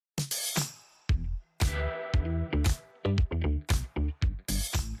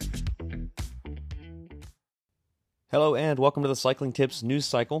Hello and welcome to the Cycling Tips News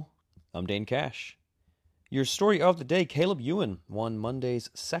Cycle. I'm Dane Cash. Your story of the day, Caleb Ewan won Monday's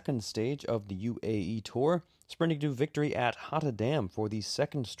second stage of the UAE Tour, sprinting to victory at Rotterdam for the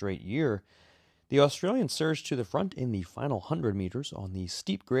second straight year. The Australian surged to the front in the final 100 meters on the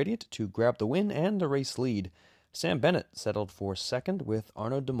steep gradient to grab the win and the race lead. Sam Bennett settled for second with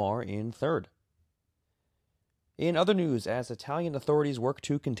Arnaud Démare in third. In other news, as Italian authorities work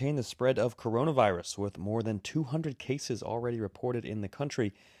to contain the spread of coronavirus, with more than 200 cases already reported in the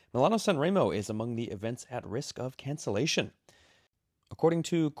country, Milano Sanremo is among the events at risk of cancellation. According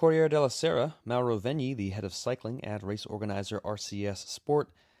to Corriere della Sera, Mauro Vegni, the head of cycling at race organizer RCS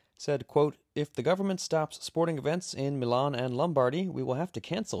Sport, said, quote, "If the government stops sporting events in Milan and Lombardy, we will have to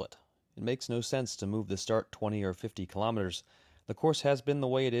cancel it. It makes no sense to move the start 20 or 50 kilometers. The course has been the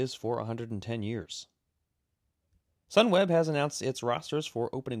way it is for 110 years. Sunweb has announced its rosters for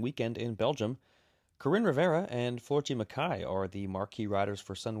opening weekend in Belgium. Corinne Rivera and Floortje Mackaij are the marquee riders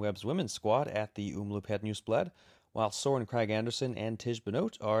for Sunweb's women's squad at the Omloop Het Nieuwsblad, while Soren Kragh Andersen and Tish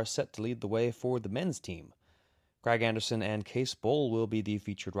Benoot are set to lead the way for the men's team. Kragh Andersen and Cees Bol will be the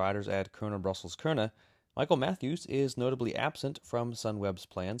featured riders at Kuurne Brussels Kuurne. Michael Matthews is notably absent from Sunweb's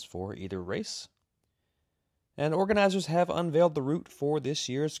plans for either race. And organizers have unveiled the route for this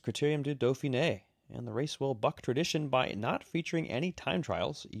year's Criterium du Dauphiné, and the race will buck tradition by not featuring any time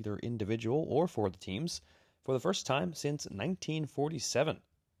trials, either individual or for the teams, for the first time since 1947.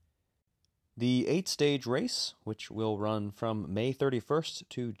 The 8-stage race, which will run from May 31st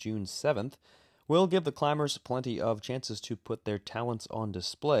to June 7th, will give the climbers plenty of chances to put their talents on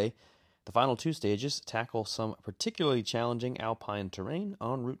display. The final 2 stages tackle some particularly challenging alpine terrain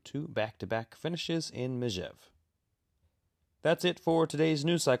en route to back-to-back finishes in Megève. That's it for today's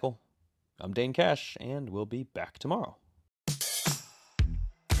news cycle. I'm Dane Cash, and we'll be back tomorrow.